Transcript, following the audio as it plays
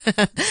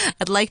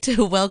I'd like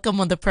to welcome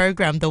on the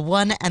program the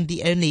one and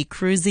the only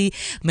Cruzy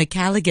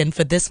McCalligan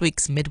for this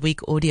week's midweek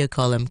audio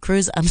column.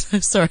 Cruz, I'm so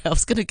sorry. I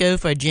was going to go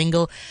for a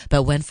jingle,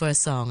 but went for a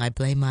song. I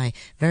blame my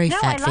very No, I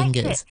fat liked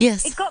fingers. it.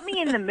 Yes. It got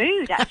me in the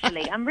mood,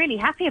 actually. I'm really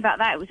happy about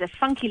that. It was a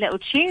funky little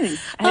tune.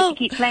 I hope Oh. you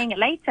keep playing it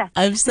later.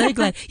 I'm so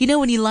glad. You know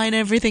when you line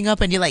everything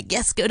up and you're like,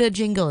 yes, go to a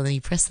jingle, and then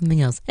you press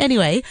something else.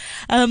 Anyway,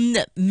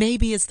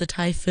 maybe it's the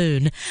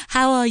typhoon.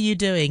 How are you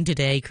doing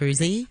today,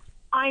 Cruzy?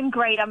 I'm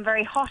great. I'm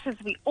very hot, as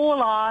we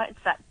all are.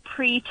 It's that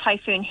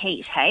pre-typhoon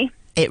heat, hey?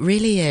 It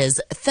really is.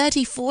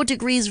 34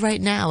 degrees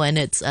right now, and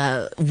it's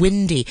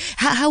windy.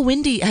 How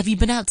windy? Have you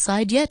been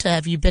outside yet? Or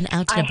have you been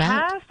out and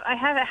about? I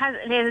have.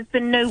 There's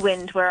been no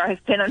wind where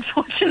I've been,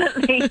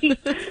 unfortunately.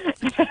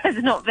 There has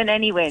not been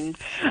any wind.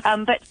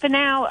 But for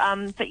now,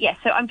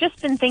 so I've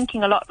just been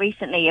thinking a lot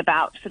recently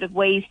about sort of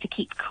ways to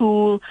keep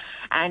cool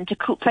and to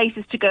cool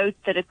places to go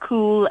that are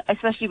cool,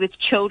 especially with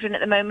children at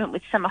the moment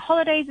with summer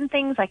holidays and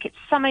things. Like it's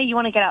summer, you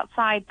want to get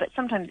outside, but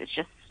sometimes it's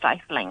just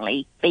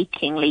stiflingly,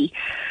 bakingly,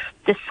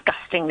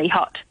 disgustingly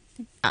hot.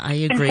 I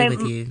agree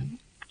with you.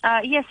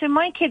 So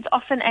my kids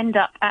often end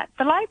up at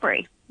the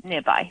library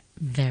nearby.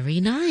 Very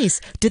nice.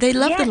 Do they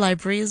love the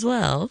library as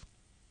well?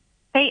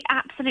 They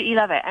absolutely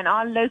love it. And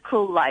our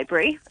local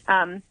library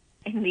in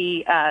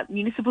the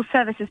Municipal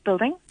Services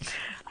Building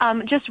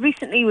just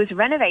recently was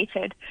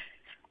renovated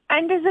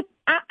and is an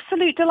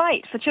absolute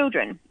delight for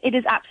children. It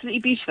is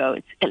absolutely beautiful.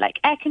 It's like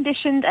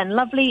air-conditioned and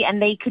lovely,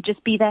 and they could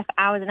just be there for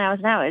hours and hours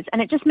and hours.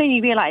 And it just made me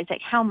realize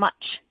like how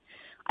much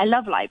I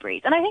love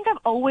libraries. And I think I've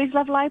always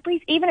loved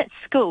libraries, even at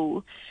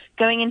school,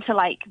 going into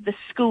like the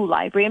school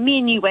library. And me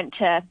and you went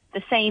to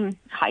the same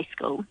high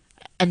school.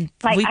 And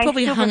like, we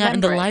probably hung out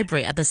in the it.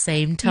 library at the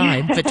same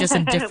time, but just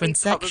in different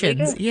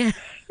sections. Yeah.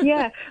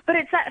 Yeah. But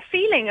it's that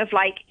feeling of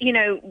like,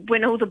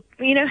 when all the,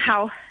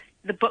 how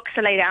the books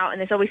are laid out and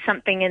there's always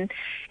something, and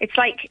it's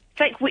like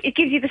it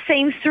gives you the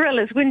same thrill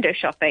as window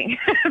shopping,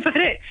 but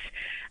it's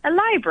a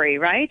library,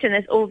 right? And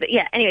there's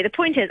anyway, the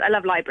point is I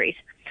love libraries.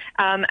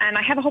 And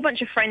I have a whole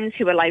bunch of friends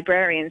who are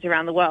librarians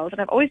around the world,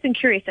 and I've always been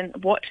curious in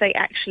what they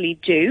actually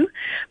do.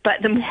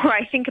 But the more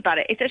I think about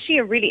it, it's actually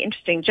a really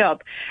interesting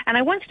job. And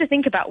I wanted to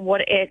think about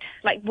what a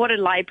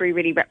library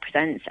really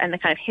represents and the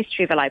kind of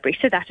history of a library.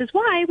 So that is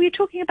why we're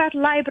talking about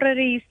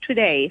libraries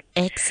today.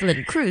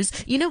 Excellent. Cruz,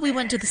 we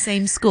went to the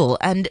same school,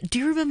 and do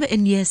you remember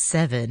in year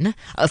 7?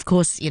 Of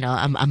course,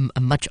 I'm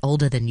much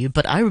older than you,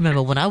 but I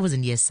remember when I was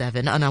in year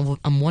 7, and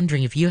I'm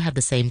wondering if you had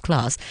the same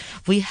class.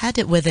 We had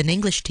it with an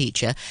English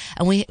teacher,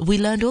 and we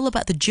learned all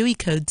about the Dewey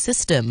Code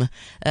system,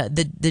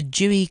 the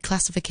Dewey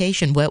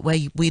classification, where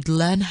we'd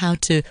learn how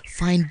to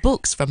find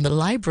books from the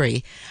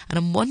library. And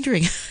I'm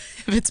wondering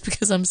if it's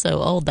because I'm so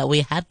old that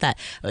we had that.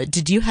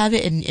 Did you have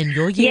it in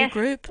your year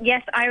group?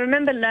 Yes, I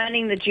remember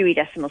learning the Dewey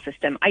Decimal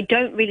System. I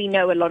don't really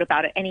know a lot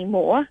about it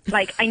anymore.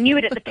 Like, I knew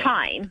it at the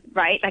time,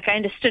 right? Like, I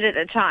understood it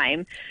at the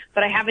time,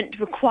 but I haven't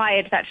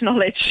required that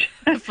knowledge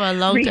for a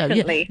long time.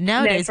 Yeah.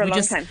 Nowadays,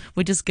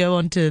 we just go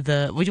onto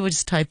we would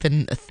just type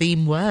in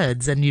theme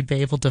words, and you'd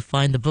be able to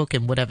find the book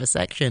in whatever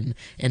section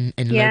in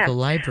local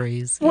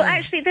libraries. Well,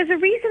 actually, there's a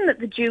reason that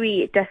the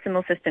Dewey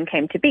Decimal System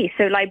came to be.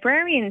 So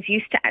librarians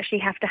used to actually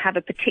have to have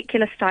a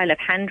particular style of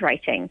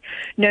handwriting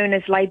known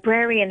as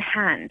librarian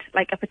hand,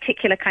 like a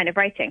particular kind of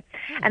writing.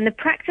 And the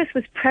practice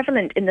was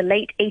prevalent in the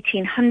late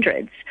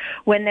 1800s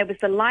when there was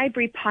the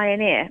library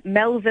pioneer,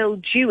 Melville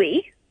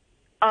Dewey,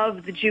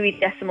 of the Dewey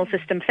Decimal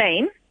System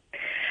fame.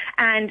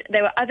 And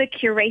there were other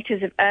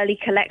curators of early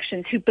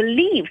collections who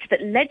believed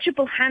that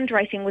legible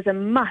handwriting was a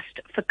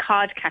must for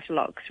card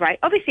catalogues, right?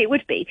 Obviously, it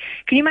would be.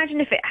 Can you imagine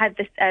if it had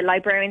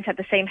librarians had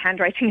the same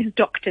handwriting as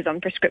doctors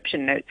on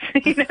prescription notes?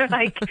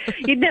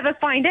 You'd never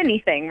find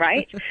anything,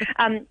 right?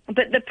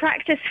 But the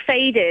practice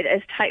faded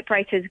as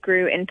typewriters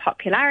grew in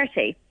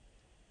popularity.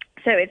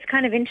 So it's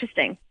kind of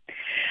interesting.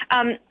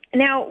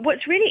 Now,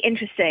 what's really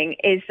interesting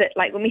is that,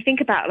 like, when we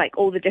think about like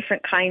all the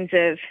different kinds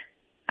of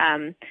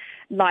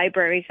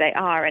libraries they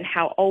are and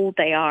how old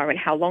they are and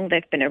how long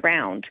they've been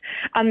around,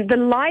 the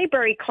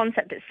library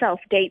concept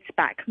itself dates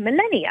back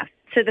millennia.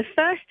 So the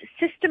first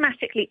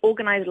systematically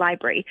organized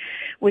library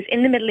was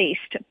in the Middle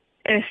East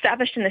and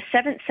established in the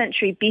 7th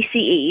century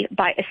BCE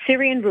by a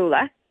Syrian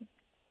ruler.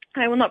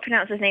 I will not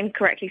pronounce his name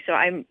correctly, so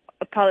I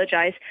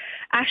apologize.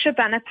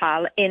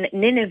 Ashurbanipal in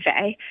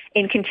Nineveh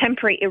in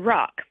contemporary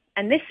Iraq.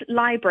 And this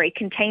library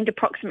contained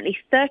approximately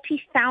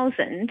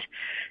 30,000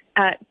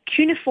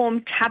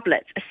 cuneiform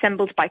tablets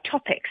assembled by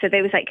topic. So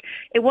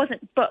it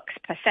wasn't books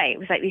per se. It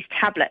was like these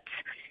tablets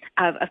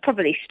of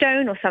probably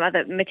stone or some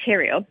other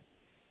material.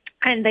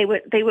 And they were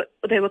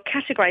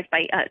categorized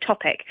by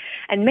topic.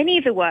 And many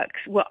of the works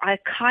were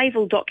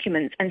archival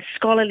documents and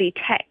scholarly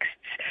texts.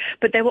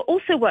 But there were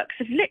also works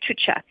of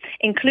literature,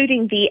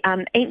 including the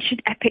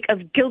ancient epic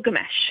of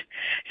Gilgamesh.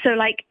 So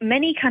like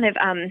many kind of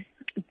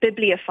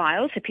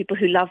bibliophiles, so people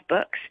who love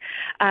books.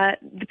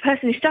 The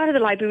person who started the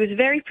library was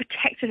very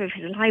protective of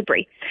his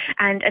library,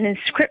 and an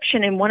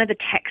inscription in one of the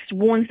texts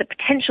warns that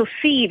potential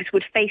thieves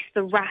would face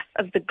the wrath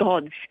of the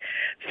gods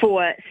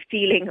for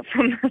stealing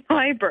from the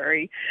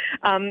library.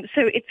 So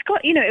it's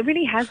got, it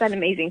really has that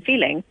amazing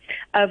feeling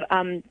of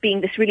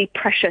being this really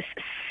precious,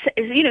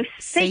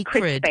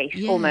 sacred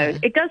space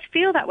almost. It does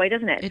feel that way,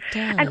 doesn't it? It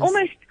does. And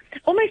almost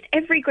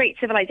every great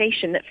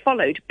civilization that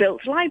followed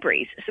built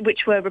libraries,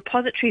 which were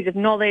repositories of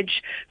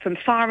knowledge from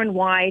far and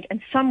wide, and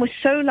some were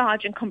so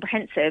large and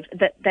comprehensive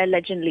that their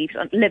legend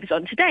lives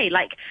on today,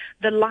 like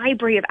the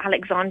Library of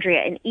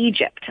Alexandria in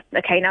Egypt.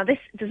 Okay, now this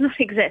does not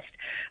exist,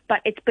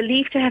 but it's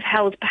believed to have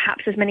held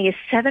perhaps as many as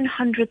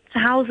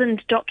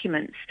 700,000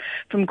 documents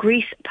from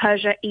Greece,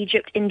 Persia,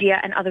 Egypt, India,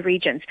 and other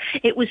regions.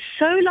 It was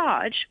so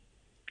large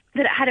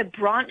that it had a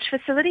branch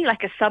facility,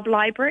 like a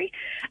sub-library,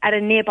 at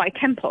a nearby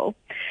temple.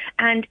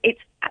 And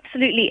it's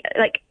absolutely,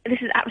 this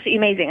is absolutely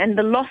amazing. And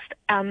the lost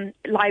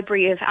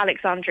Library of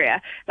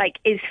Alexandria,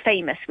 is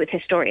famous with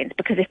historians,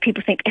 because if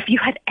you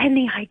had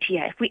any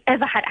idea, if we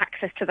ever had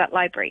access to that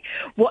library,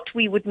 what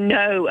we would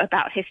know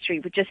about history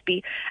would just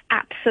be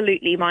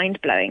absolutely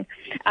mind-blowing.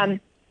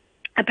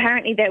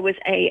 Apparently there was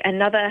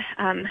another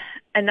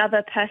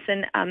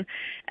person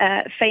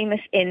famous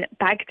in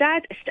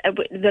Baghdad,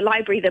 the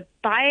library, the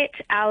Bayt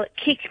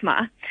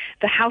al-Hikmah,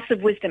 the House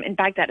of Wisdom in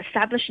Baghdad,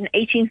 established in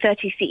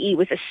 1830 CE,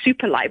 was a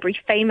super library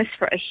famous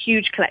for a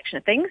huge collection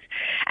of things.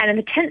 And in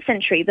the 10th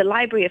century, the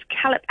library of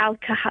Calip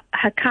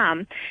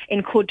al-Hakam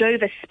in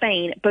Cordova,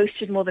 Spain,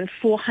 boasted more than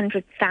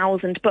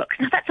 400,000 books.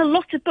 Now, that's a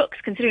lot of books,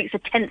 considering it's the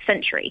 10th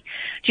century.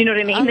 Do you know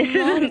what I mean?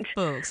 A lot of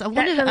books.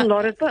 That's a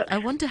lot of books. I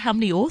wonder how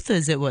many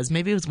authors it was.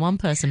 Maybe it was one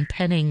person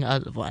penning. I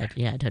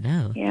don't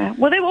know. Yeah,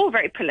 well, they were all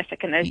very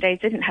prolific in those days.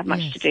 They didn't have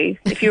much to do.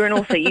 If you were an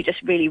author, you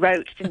just really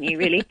wrote, didn't you,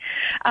 really?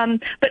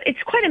 But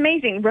it's quite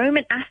amazing. Rome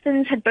and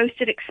Athens had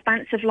boasted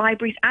expansive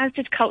libraries, as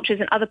did cultures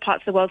in other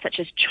parts of the world, such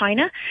as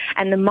China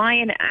and the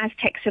Mayan and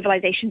Aztec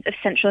civilizations of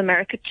Central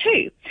America,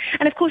 too.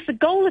 And, of course, the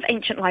goal of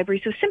ancient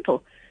libraries was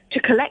simple: to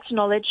collect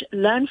knowledge,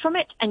 learn from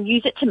it, and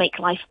use it to make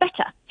life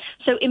better.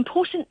 So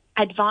important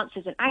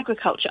advances in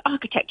agriculture,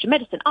 architecture,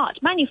 medicine, art,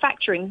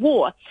 manufacturing,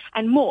 war,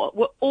 and more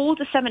were all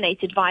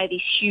disseminated via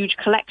these huge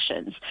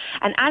collections.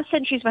 And as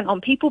centuries went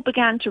on, people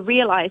began to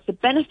realize the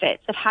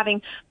benefits of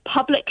having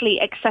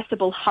publicly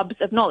accessible hubs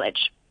of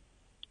knowledge.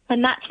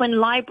 And that's when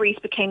libraries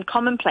became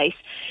commonplace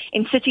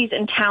in cities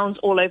and towns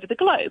all over the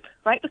globe,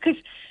 right? Because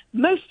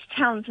most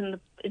towns in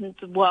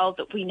the world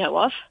that we know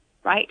of,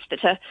 right,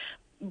 that are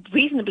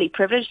reasonably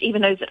privileged,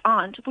 even those that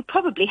aren't, would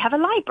probably have a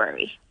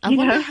library. I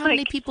wonder how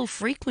many people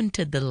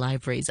frequented the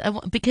libraries,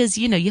 because,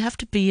 you have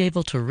to be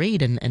able to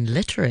read and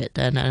literate,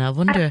 and I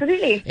wonder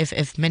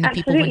if many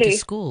people went to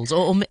schools,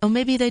 or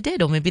maybe they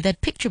did, or maybe they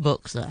had picture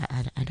books.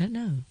 I don't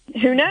know.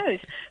 Who knows?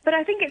 But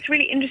I think it's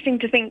really interesting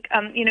to think,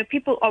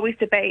 people always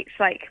debate,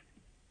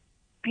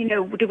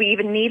 do we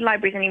even need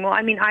libraries anymore?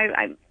 I mean,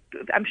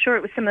 I'm sure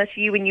it was similar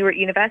to you when you were at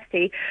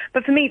university,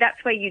 but for me,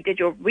 that's where you did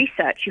your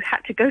research. You had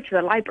to go to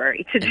the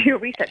library to do your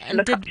research, to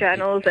look up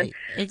journals, and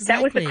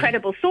that was the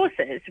credible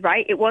sources,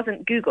 right? It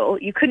wasn't Google.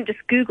 You couldn't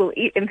just Google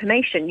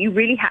information. You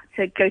really had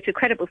to go to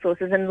credible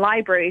sources, and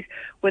libraries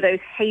were those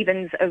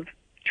havens of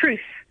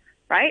truth,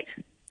 right?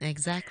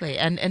 Exactly.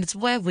 And it's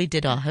where we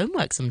did our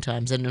homework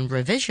sometimes, and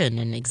revision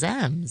and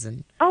exams.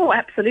 Oh,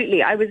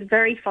 absolutely. I was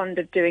very fond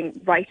of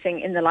doing writing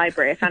in the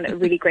library. I found it a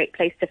really great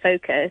place to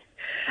focus.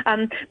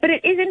 But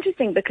it is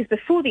interesting, because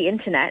before the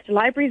internet,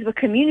 libraries were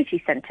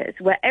community centers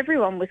where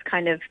everyone was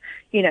kind of,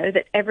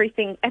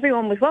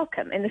 everyone was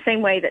welcome, in the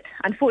same way that,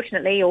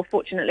 unfortunately or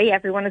fortunately,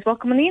 everyone is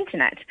welcome on the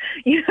internet.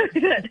 So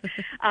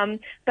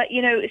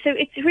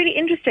it's really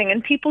interesting,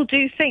 and people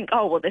do think,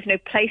 oh, well, there's no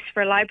place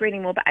for a library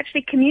anymore, but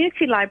actually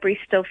community libraries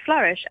still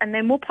flourish, and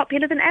they're more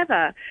popular than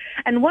ever.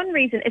 And one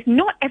reason is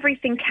not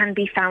everything can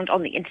be found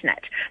on the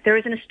internet. There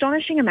is an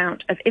astonishing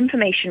amount of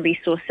information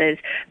resources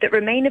that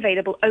remain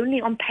available only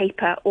on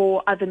paper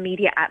or other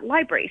media at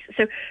libraries.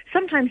 So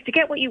sometimes to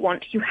get what you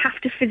want, you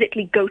have to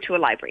physically go to a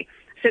library.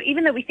 So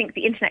even though we think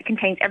the internet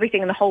contains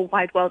everything in the whole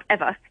wide world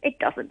ever, it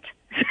doesn't.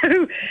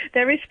 So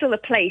there is still a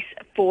place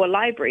for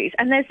libraries.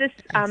 And there's this,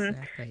 and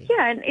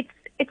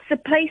it's a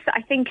place that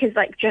I think is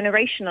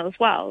generational as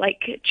well.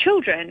 Like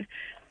children,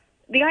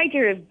 the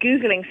idea of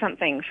Googling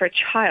something for a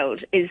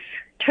child is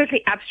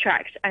totally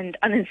abstract and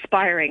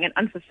uninspiring and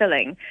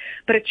unfulfilling.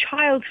 But a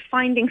child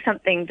finding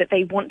something that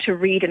they want to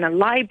read in a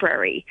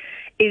library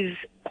is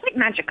quite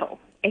magical,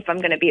 if I'm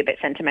going to be a bit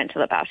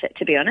sentimental about it,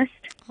 to be honest.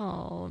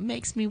 Oh, it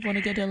makes me want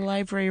to go to a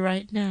library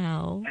right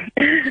now.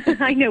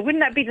 I know,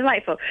 wouldn't that be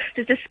delightful?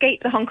 Just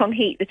escape the Hong Kong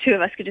heat. The two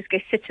of us could just go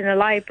sit in a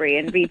library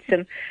and read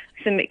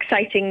some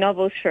exciting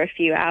novels for a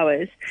few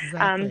hours.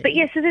 Exactly. But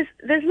yeah, so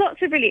there's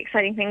lots of really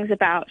exciting things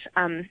about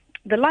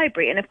the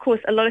library. And of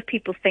course, a lot of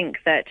people think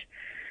that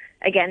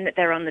again, that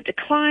they're on the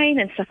decline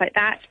and stuff like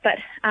that. But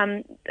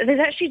there's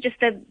actually just,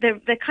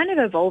 they're kind of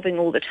evolving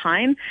all the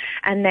time,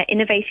 and they're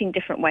innovating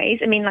different ways.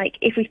 I mean, like,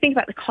 if we think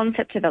about the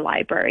concept of a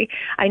library,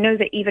 I know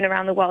that even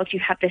around the world you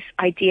have this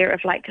idea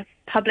of like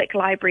public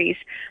libraries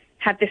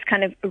have this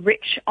kind of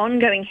rich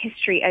ongoing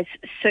history as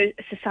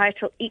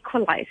societal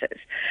equalizers,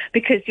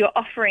 because you're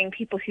offering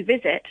people who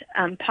visit,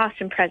 past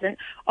and present,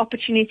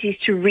 opportunities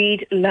to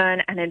read,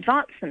 learn, and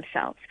advance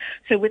themselves.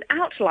 So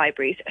without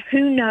libraries,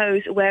 who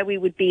knows where we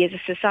would be as a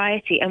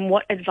society and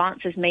what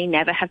advances may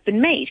never have been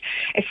made.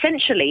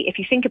 Essentially, if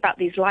you think about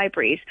these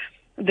libraries,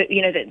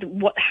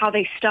 how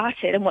they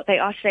started and what they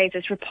are today is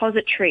this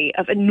repository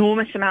of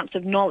enormous amounts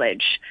of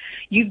knowledge.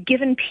 You've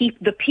given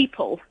the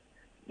people,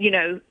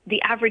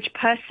 the average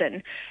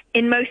person,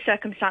 in most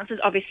circumstances,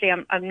 obviously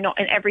I'm not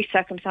in every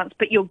circumstance,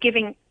 but you're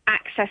giving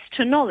access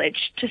to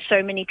knowledge to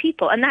so many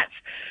people. And that's,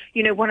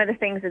 one of the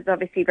things that's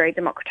obviously very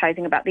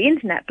democratizing about the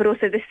internet, but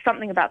also there's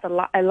something about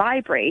a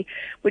library,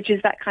 which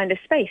is that kind of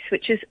space,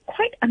 which is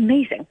quite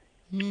amazing.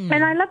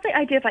 And I love the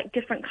idea of like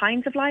different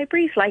kinds of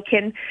libraries. Like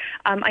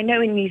I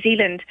know in New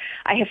Zealand,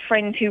 I have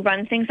friends who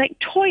run things like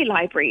toy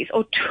libraries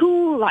or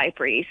tool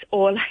libraries,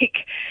 or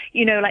like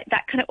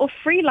that kind of, or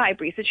free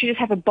libraries that you just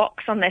have a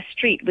box on their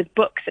street with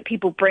books that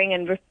people bring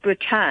and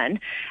return,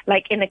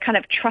 like in a kind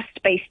of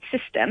trust-based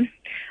system.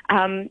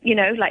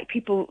 Like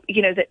people,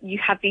 that you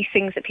have these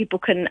things that people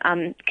can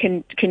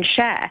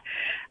share.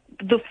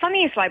 The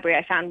funniest library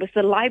I found was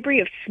the Library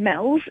of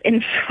Smells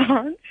in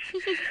France.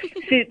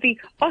 So the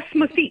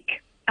Osmotique.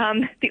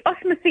 The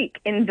Osmotique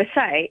in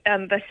Versailles,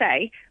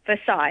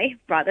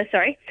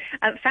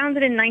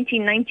 founded in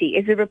 1990,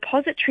 is a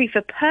repository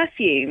for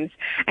perfumes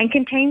and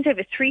contains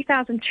over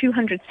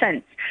 3,200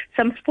 scents,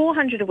 some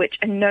 400 of which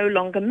are no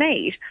longer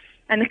made.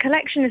 And the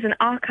collection is an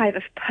archive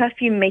of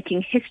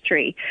perfume-making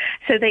history.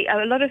 So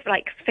a lot of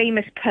like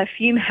famous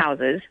perfume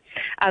houses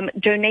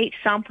donate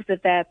samples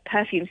of their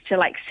perfumes to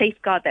like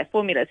safeguard their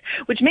formulas,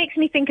 which makes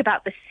me think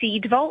about the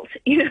seed vault,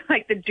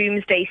 like the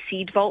doomsday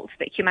seed vault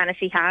that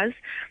humanity has,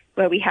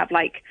 where we have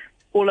like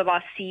all of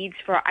our seeds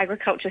for our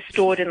agriculture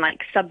stored in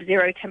like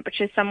sub-zero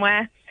temperatures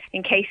somewhere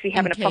in case we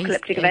have an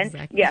apocalyptic event.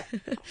 Exactly. Yeah.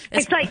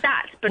 It's like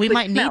that, but we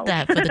might smell. need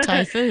that for the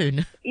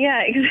typhoon.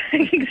 Yeah,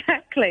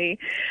 exactly.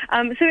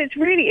 So it's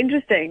really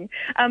interesting.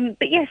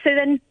 But yeah, so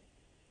then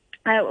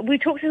we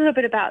talked a little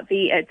bit about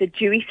the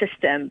Dewey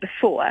system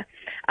before.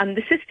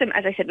 The system,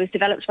 as I said, was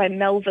developed by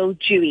Melville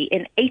Dewey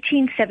in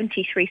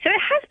 1873. So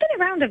it has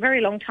been around a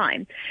very long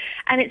time.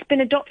 And it's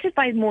been adopted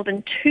by more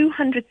than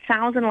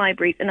 200,000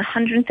 libraries in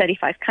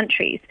 135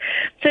 countries.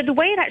 So the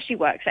way it actually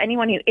works, for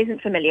anyone who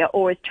isn't familiar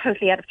or is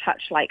totally out of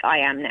touch like I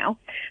am now,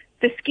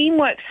 the scheme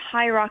works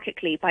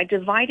hierarchically by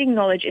dividing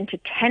knowledge into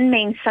 10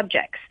 main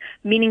subjects,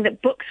 meaning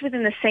that books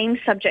within the same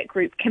subject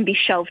group can be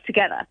shelved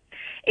together.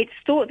 It's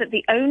thought that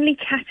the only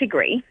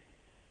category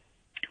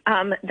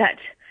that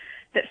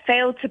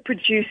failed to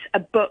produce a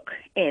book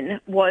in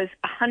was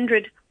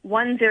 100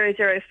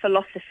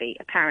 philosophy,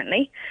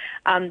 apparently,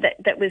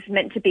 that was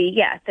meant to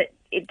be, that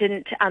it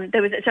didn't,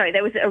 there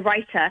was a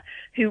writer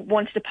who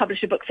wanted to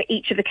publish a book for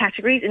each of the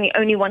categories, and the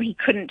only one he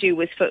couldn't do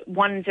was for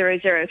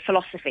 100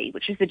 philosophy,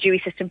 which is the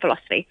Dewey System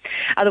philosophy.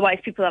 Otherwise,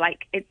 people are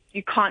like,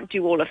 you can't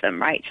do all of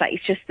them, right? Like,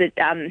 it's just that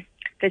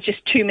there's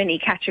just too many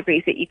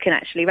categories that you can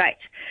actually write.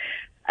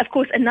 Of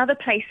course, another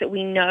place that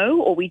we know,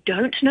 or we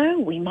don't know,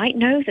 we might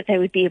know that there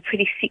would be a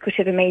pretty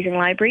secretive, amazing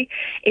library,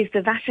 is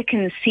the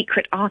Vatican's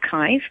secret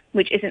archive,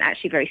 which isn't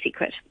actually very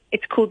secret.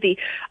 It's called the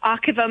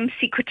Archivum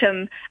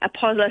Secretum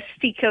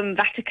Apostolicarum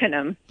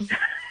Vaticanum,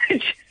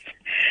 which is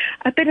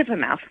a bit of a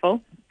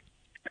mouthful.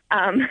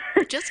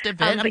 Just a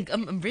bit.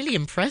 I'm really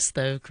impressed,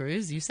 though,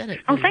 Cruz. You said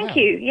it really well. Thank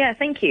you. Yeah,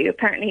 thank you.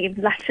 Apparently,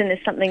 Latin is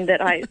something that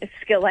a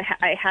skill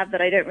I have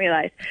that I don't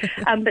realize.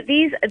 But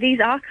these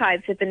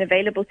archives have been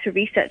available to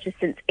researchers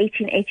since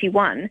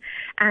 1881,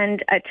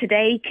 and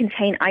today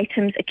contain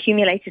items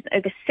accumulated in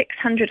over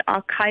 600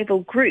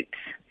 archival groups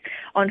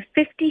on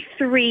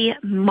 53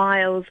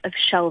 miles of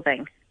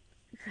shelving.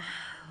 Wow.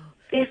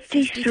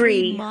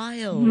 53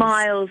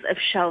 miles of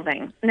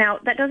shelving. Now,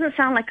 that doesn't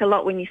sound like a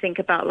lot when you think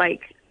about,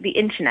 like, the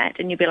internet,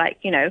 and you'd be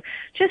like,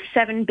 just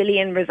 7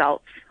 billion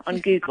results on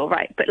Google,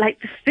 right? But, like,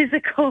 the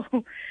physical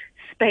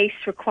space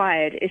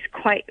required is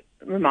quite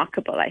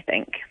remarkable, I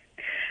think.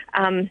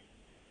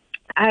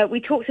 We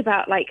talked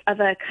about, like,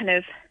 other kind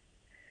of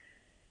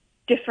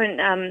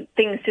different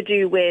things to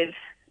do with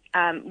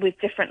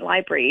different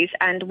libraries,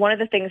 and one of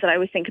the things that I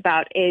always think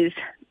about is,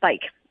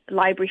 like,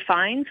 library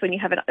fines when you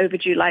have an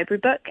overdue library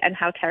book and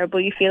how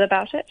terrible you feel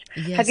about it.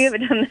 Yes. Have you ever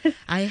done this?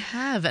 I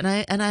have, and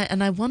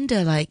I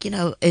wonder, like,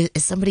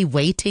 is somebody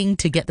waiting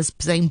to get the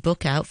same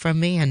book out from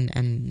me?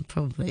 And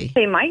probably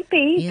they might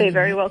be. Yeah, they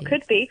very well be.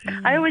 Could be.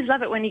 Mm. I always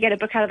love it when you get a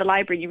book out of the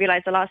library and you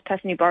realize the last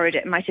person who borrowed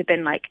it might have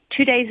been like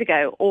 2 days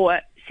ago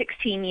or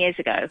 16 years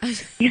ago.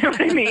 You know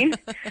what I mean?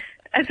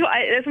 That's one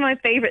of my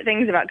favorite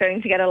things about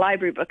going to get a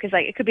library book is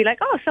like, it could be like,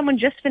 oh, someone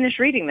just finished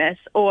reading this,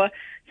 or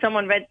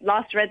someone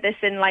last read this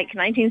in like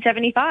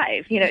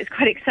 1975. You know, it's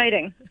quite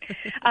exciting.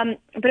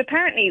 But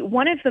apparently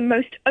one of the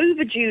most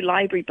overdue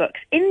library books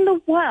in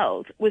the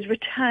world was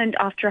returned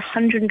after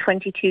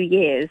 122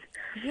 years.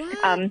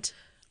 What?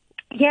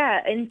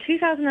 Yeah, in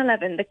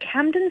 2011, the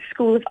Camden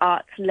School of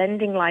Arts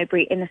Lending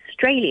Library in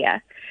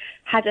Australia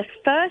had a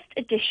first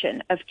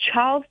edition of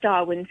Charles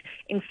Darwin's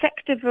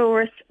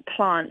Insectivorous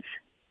Plants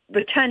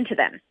returned to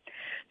them.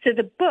 So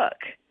the book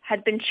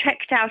had been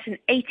checked out in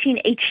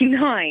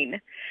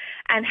 1889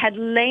 and had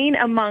lain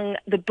among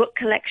the book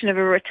collection of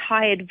a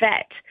retired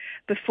vet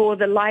before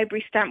the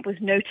library stamp was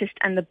noticed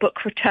and the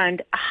book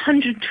returned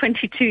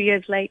 122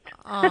 years late.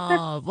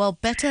 Oh, well,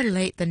 better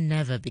late than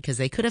never, because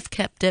they could have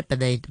kept it, but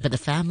the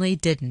family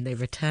didn't. They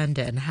returned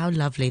it, and how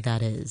lovely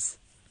that is.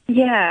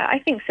 Yeah, I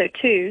think so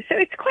too. So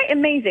it's quite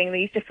amazing,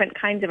 these different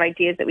kinds of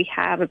ideas that we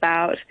have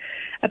about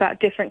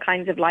different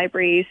kinds of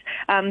libraries.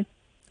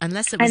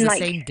 Unless it was the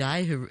same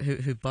guy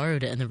who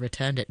borrowed it and then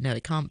returned it. No,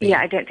 it can't be.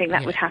 Yeah, I don't think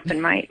that would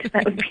happen, right?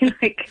 That would be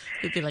like,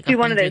 it'd be like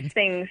one of those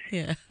things.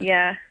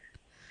 Yeah.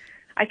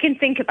 I can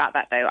think about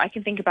that, though. I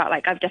can think about,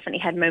 like, I've definitely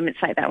had moments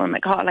like that where I'm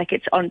like, oh, like,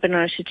 it's been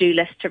on a to-do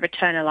list to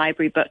return a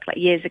library book, like,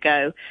 years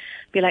ago.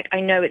 Be like,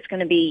 I know it's going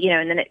to be, you know,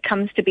 and then it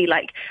comes to be,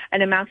 like,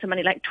 an amount of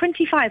money, like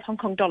 25 Hong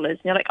Kong dollars.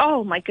 And you're like,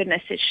 oh, my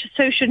goodness, it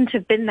shouldn't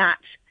have been that.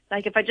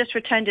 Like, if I just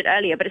returned it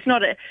earlier. But it's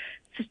not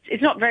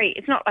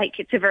like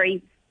it's a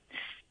very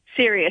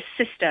serious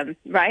system,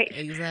 right?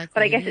 Exactly.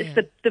 But I guess it's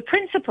the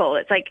principle.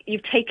 It's like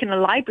you've taken a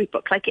library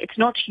book, like it's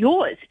not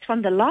yours. It's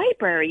from the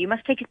library. You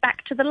must take it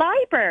back to the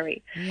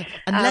library. Yeah.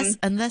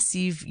 Unless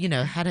you've, you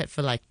know, had it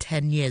for like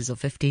 10 years or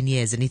 15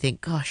 years and you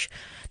think, gosh,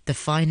 the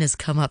fine has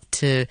come up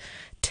to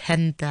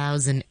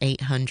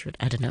 10,800.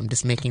 I don't know. I'm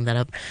just making that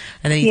up.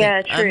 And then you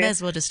think, true. I may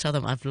as well just tell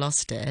them I've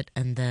lost it.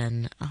 And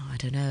then, I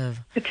don't know.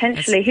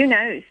 Potentially. Who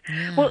knows?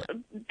 Yeah. Well,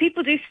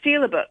 people do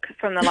steal a book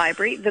from the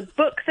library. The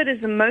book that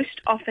is the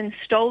most often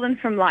stolen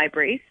from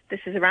libraries, this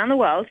is around the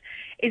world,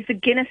 is the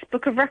Guinness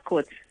Book of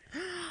Records.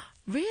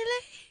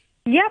 Really?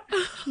 Yep.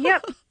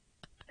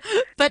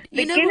 But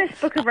the Guinness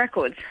Book of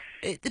Records.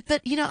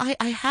 But, you know,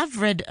 I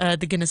have read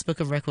the Guinness Book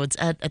of Records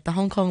at the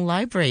Hong Kong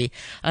Library,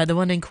 the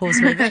one in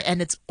Causeway Bay,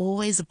 and it's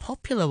always a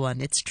popular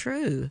one. It's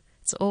true.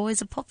 It's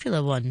always a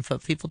popular one for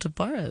people to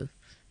borrow.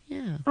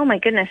 Yeah. Oh, my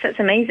goodness. That's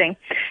amazing.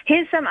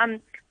 Here's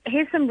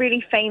some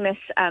really famous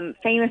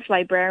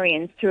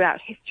librarians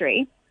throughout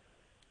history.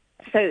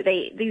 So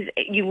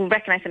you will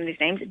recognize some of these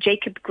names.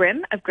 Jacob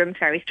Grimm of Grimm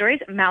Fairy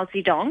Stories, Mao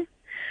Zedong,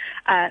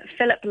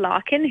 Philip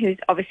Larkin, who's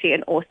obviously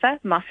an author,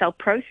 Marcel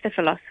Proust, the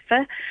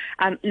philosopher,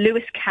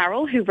 Lewis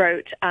Carroll, who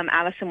wrote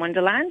Alice in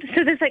Wonderland.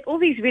 So there's like all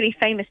these really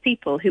famous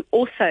people who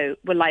also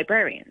were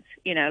librarians,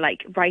 you know,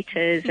 like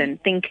writers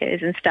and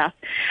thinkers and stuff.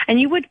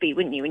 And you would be,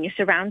 wouldn't you, when you're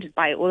surrounded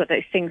by all of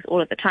those things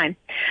all of the time.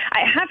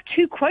 I have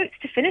 2 quotes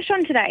to finish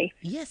on today.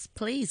 Yes,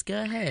 please,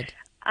 go ahead.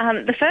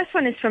 The first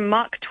one is from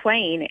Mark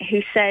Twain,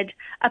 who said,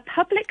 "A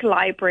public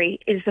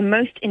library is the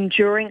most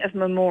enduring of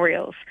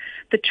memorials,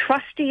 the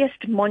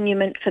trustiest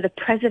monument for the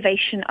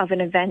preservation of an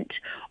event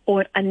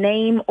or a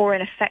name or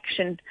an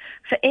affection,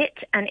 for it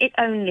and it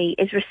only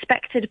is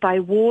respected by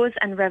wars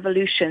and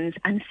revolutions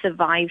and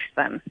survives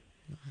them."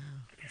 Wow,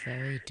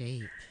 very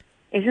deep.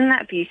 Isn't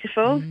that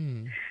beautiful?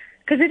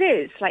 Because it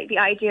is, like the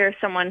idea of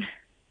someone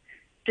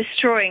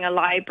destroying a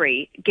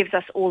library gives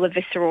us all a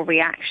visceral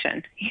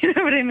reaction. You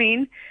know what I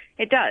mean?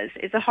 It does.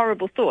 It's a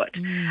horrible thought.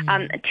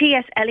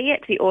 T.S.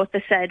 Eliot, the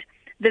author, said,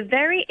 "The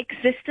very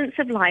existence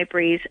of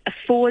libraries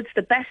affords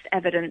the best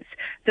evidence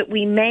that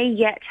we may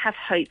yet have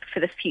hope for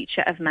the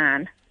future of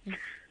man."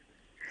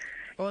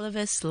 All of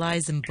this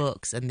lies in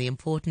books and the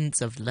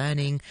importance of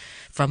learning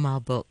from our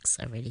books,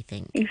 I really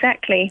think.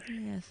 Exactly.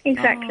 Yes.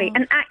 Exactly.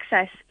 And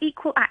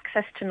equal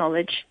access to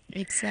knowledge.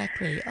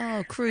 Exactly.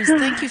 Oh, Cruz,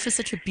 thank you for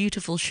such a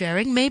beautiful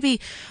sharing.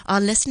 Maybe our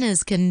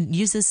listeners can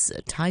use this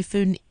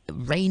typhoon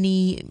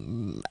rainy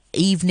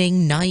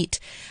evening,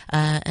 night,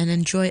 and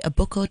enjoy a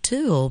book or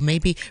two, or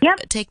maybe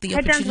take the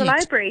Head opportunity down to the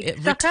library.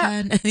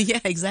 return.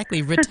 Yeah,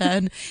 exactly.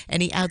 Return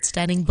any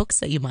outstanding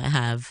books that you might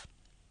have.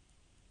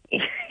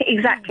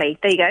 Exactly.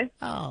 There you go.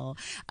 Oh,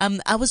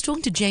 I was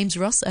talking to James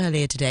Ross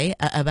earlier today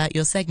about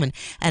your segment,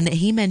 and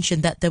he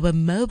mentioned that there were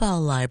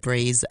mobile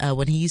libraries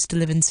when he used to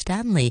live in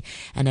Stanley,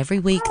 and every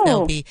week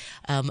they'll be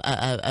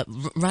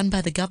run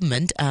by the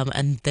government,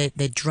 and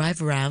they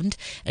drive around,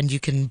 and you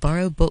can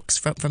borrow books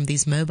from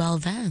these mobile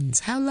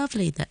vans. How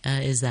lovely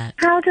is that?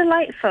 How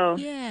delightful.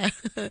 Yeah,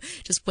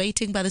 just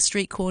waiting by the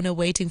street corner,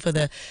 waiting for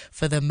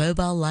the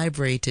mobile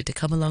library to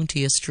come along to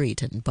your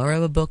street and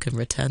borrow a book and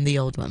return the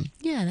old one.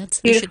 Yeah,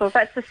 that's beautiful.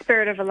 That's the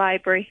spirit of a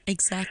library.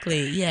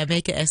 Exactly. Yeah,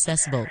 make it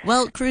accessible.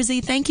 Well,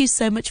 Cruzy, thank you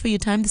so much for your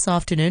time this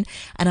afternoon,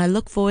 and I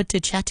look forward to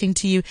chatting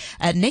to you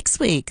next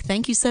week.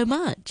 Thank you so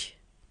much.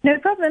 No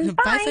problem.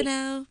 Bye for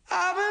now.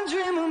 I've been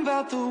dreaming about the